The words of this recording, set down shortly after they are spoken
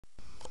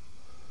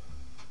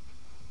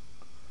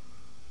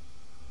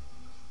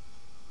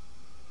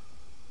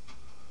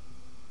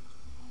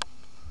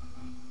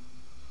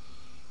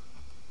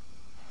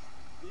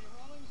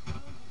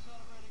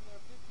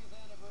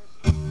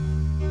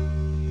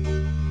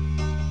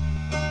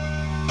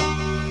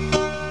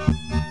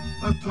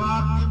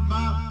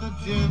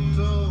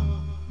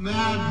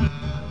madman,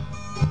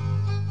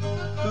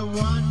 the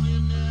one you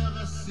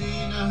never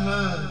seen or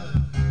heard.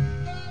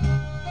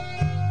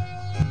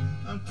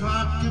 I'm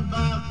talking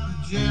about the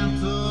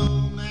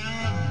gentle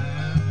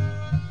madman,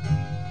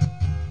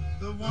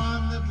 the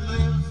one that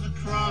lives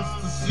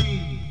across the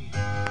sea.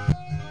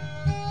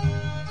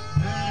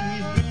 And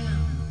he's been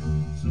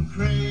some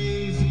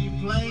crazy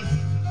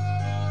places,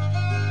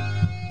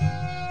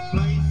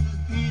 places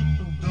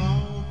people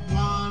don't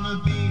wanna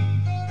be.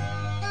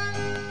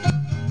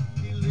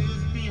 He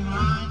lives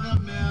behind a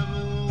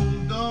metal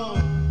door.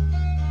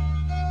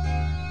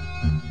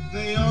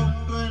 They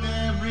open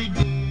every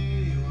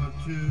day or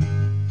two.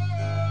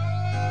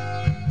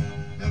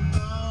 And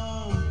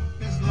though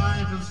his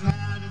life has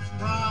had its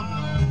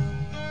problems,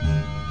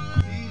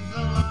 he's a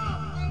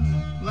lot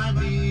like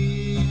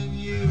me and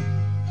you.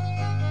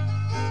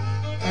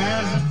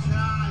 As a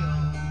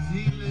child,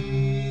 he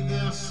lay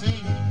there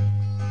singing,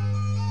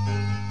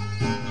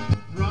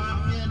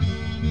 rocking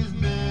in his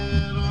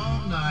bed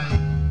all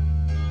night.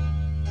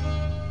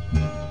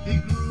 He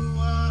grew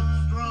up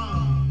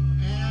strong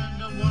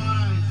and a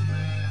wise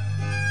man.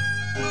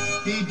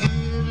 He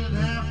didn't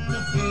have to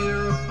fear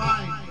a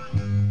fight.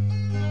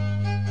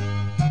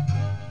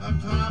 I'm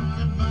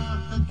talking about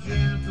the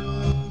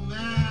gentle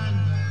madman,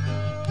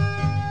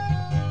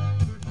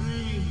 whose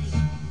dreams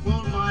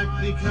won't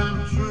likely come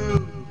true.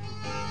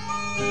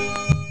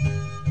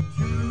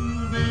 Too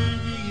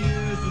many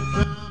years have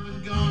come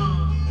and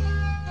gone.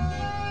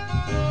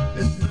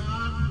 It's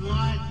not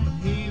like when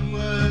he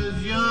was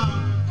young.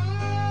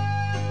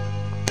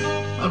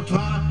 I'm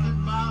talking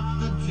about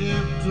the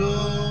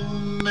gentle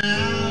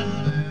madman,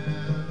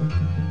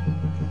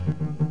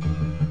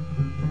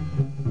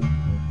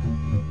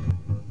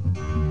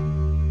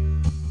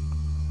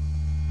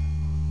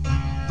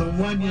 the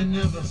one you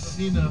never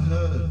seen or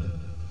heard.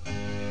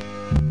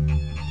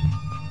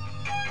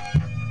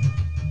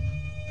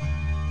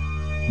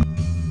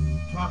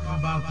 Talking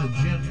about the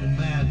gentle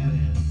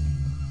madman,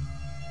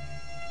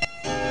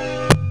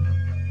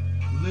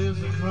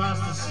 lives across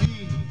the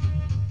sea.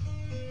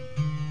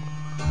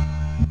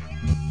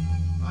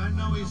 I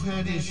know he's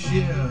had his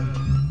share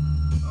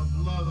of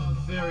love and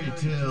fairy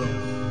tales,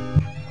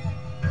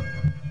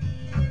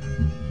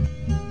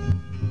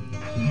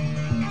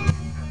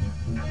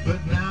 but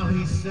now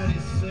he's set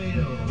his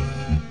sails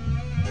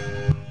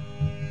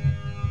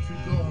to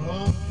go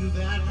home to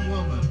that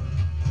woman.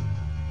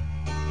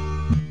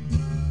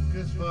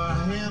 'Cause for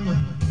him,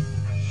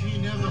 she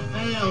never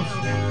fails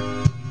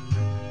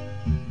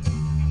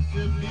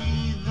to be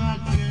the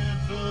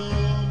gentle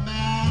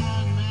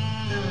madman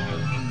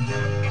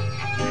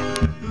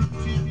who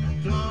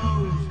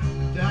tiptoes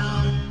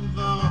down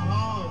the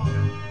hall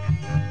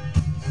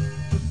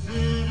to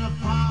sit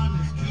upon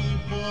his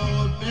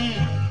keyboard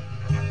bench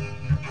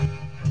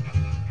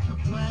and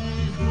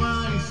plays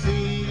what he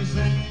sees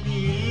and he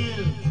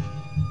hears.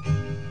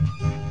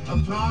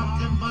 I'm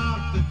talking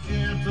about the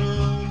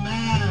gentle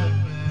madman,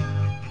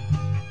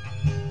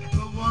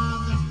 the one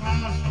that's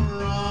passed for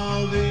all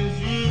these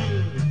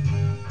years,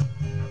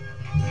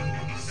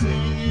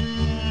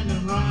 singing and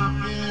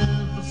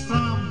rocking for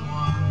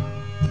someone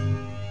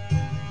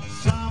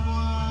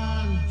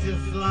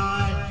just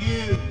like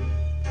you.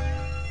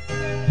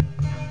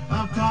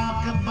 I'm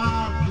talking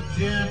about the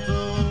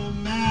gentle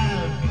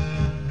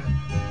madman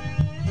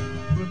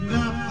with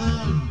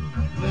nothing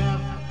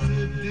left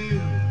to do.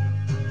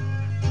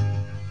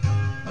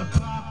 I'm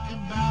talking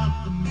about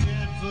the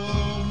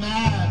gentle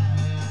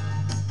madman.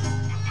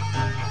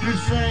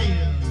 You're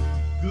saying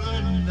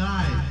good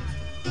night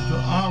to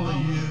all of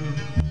you.